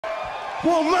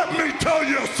Well, let me tell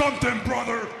you something,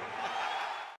 brother.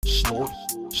 Snort,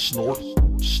 snort,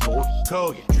 snort.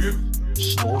 Kogan. Drip.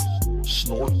 Snort,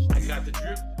 snort. I got the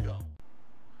drip. Go.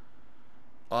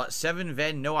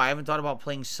 7Ven, no, I haven't thought about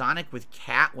playing Sonic with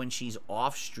Kat when she's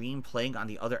off stream playing on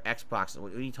the other Xbox.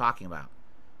 What are you talking about?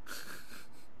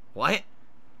 What?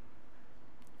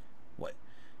 What?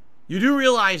 You do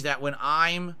realize that when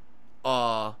I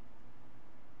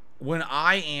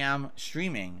am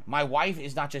streaming, my wife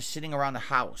is not just sitting around the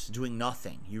house doing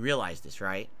nothing. You realize this,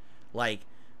 right? Like,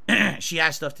 she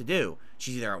has stuff to do.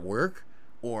 She's either at work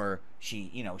or she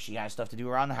has stuff to do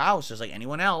around the house just like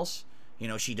anyone else. You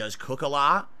know, she does cook a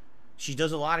lot. She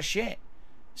does a lot of shit.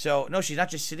 So, no, she's not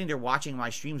just sitting there watching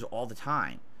my streams all the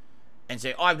time and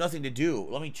say, oh, I have nothing to do.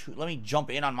 Let me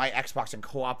jump in on my Xbox and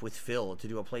co-op with Phil to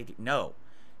do a play. No.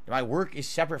 My work is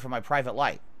separate from my private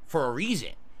life for a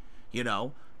reason. You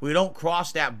know, we don't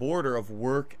cross that border of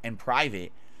work and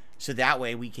private, so that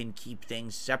way we can keep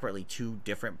things separately, two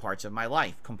different parts of my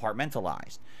life,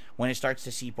 compartmentalized. When it starts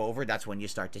to seep over, that's when you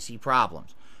start to see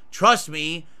problems. Trust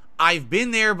me, I've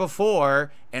been there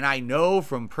before, and I know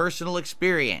from personal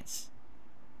experience.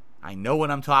 I know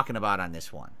what I'm talking about on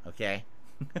this one, okay?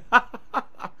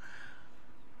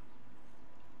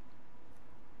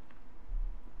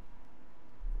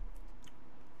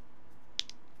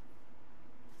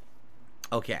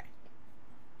 Okay.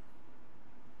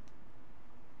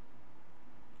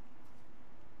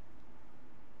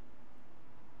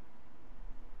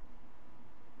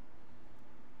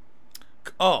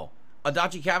 Oh,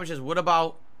 Adachi Cabbage says, what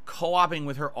about co-oping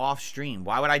with her off stream?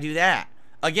 Why would I do that?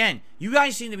 Again, you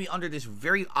guys seem to be under this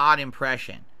very odd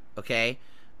impression, okay?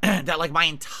 That like my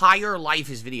entire life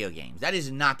is video games. That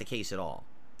is not the case at all.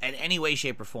 In any way,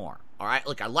 shape, or form. Alright?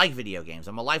 Look, I like video games.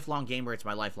 I'm a lifelong gamer. It's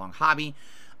my lifelong hobby.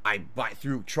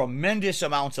 Through tremendous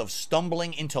amounts of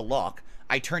stumbling into luck,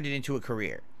 I turned it into a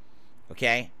career.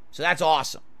 Okay? So that's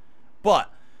awesome.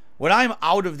 But when I'm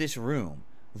out of this room,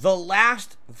 the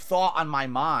last thought on my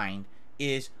mind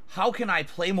is, how can I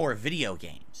play more video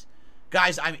games?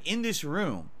 Guys, I'm in this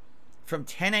room from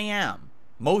 10 a.m.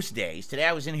 most days. Today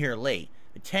I was in here late.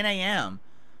 10 a.m.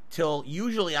 till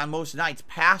usually on most nights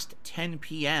past 10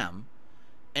 p.m.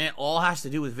 And it all has to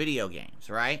do with video games,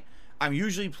 right? I'm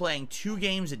usually playing 2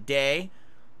 games a day,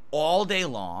 all day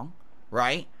long,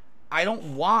 right? I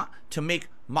don't want to make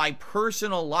my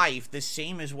personal life the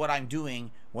same as what I'm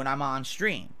doing when I'm on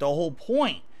stream. The whole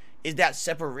point is that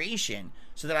separation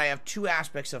so that I have 2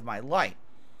 aspects of my life.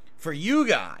 For you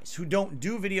guys who don't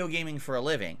do video gaming for a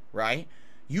living, right?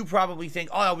 You probably think,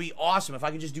 oh, that would be awesome. If I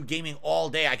could just do gaming all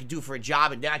day, I could do it for a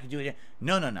job and then I could do it.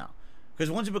 No, no, no. Because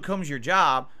once it becomes your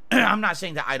job, I'm not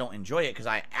saying that I don't enjoy it, because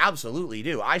I absolutely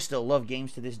do. I still love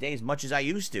games to this day as much as I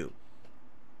used to.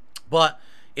 But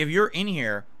if you're in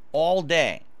here all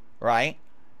day, right,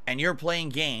 and you're playing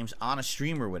games on a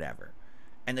stream or whatever,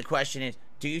 and the question is,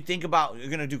 do you think about you're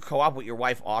going to do co-op with your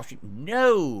wife off stream?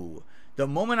 No. The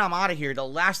moment I'm out of here, the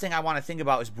last thing I want to think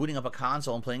about is booting up a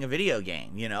console and playing a video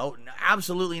game, you know?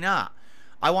 Absolutely not.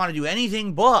 I want to do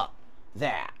anything but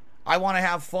that. I want to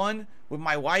have fun with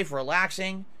my wife,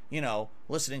 relaxing, you know,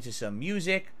 listening to some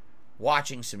music,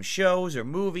 watching some shows or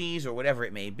movies or whatever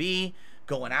it may be,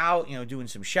 going out, you know, doing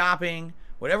some shopping,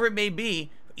 whatever it may be,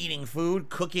 eating food,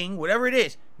 cooking, whatever it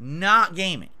is, not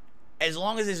gaming. As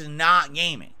long as it's not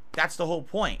gaming. That's the whole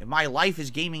point. If my life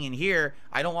is gaming in here,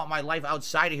 I don't want my life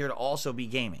outside of here to also be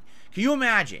gaming. Can you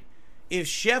imagine if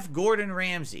Chef Gordon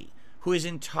Ramsay, who his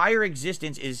entire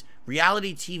existence is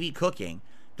reality TV cooking,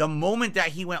 the moment that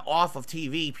he went off of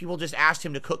TV, people just asked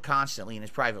him to cook constantly in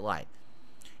his private life.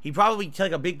 He'd probably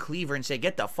take a big cleaver and say,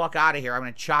 get the fuck out of here. I'm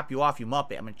going to chop you off, you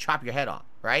muppet. I'm going to chop your head off,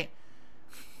 right?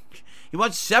 He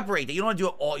wants to separate that. You don't want to do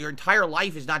it all. Your entire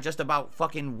life is not just about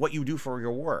fucking what you do for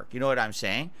your work. You know what I'm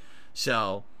saying?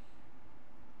 So,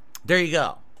 there you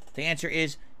go. The answer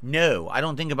is no. I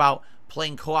don't think about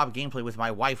playing co-op gameplay with my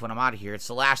wife when I'm out of here. It's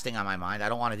the last thing on my mind. I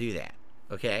don't want to do that.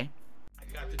 Okay?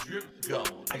 I got the drip going.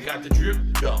 I got the drip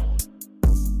going.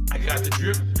 I got the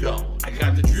drip going. I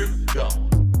got the drip going.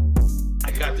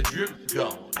 I got the drip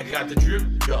going. I got the drip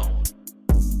going.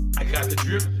 I got the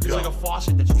drip going. It's like a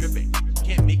faucet that's dripping.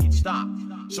 You can't make it stop.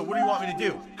 So what do you want me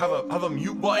to do? Have a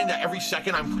mute button that every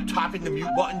second I'm tapping the mute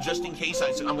button just in case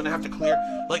I'm gonna have to clear?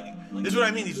 Like, this is what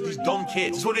I mean. These dumb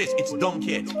kids. This is what it is. It's dumb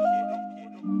kids.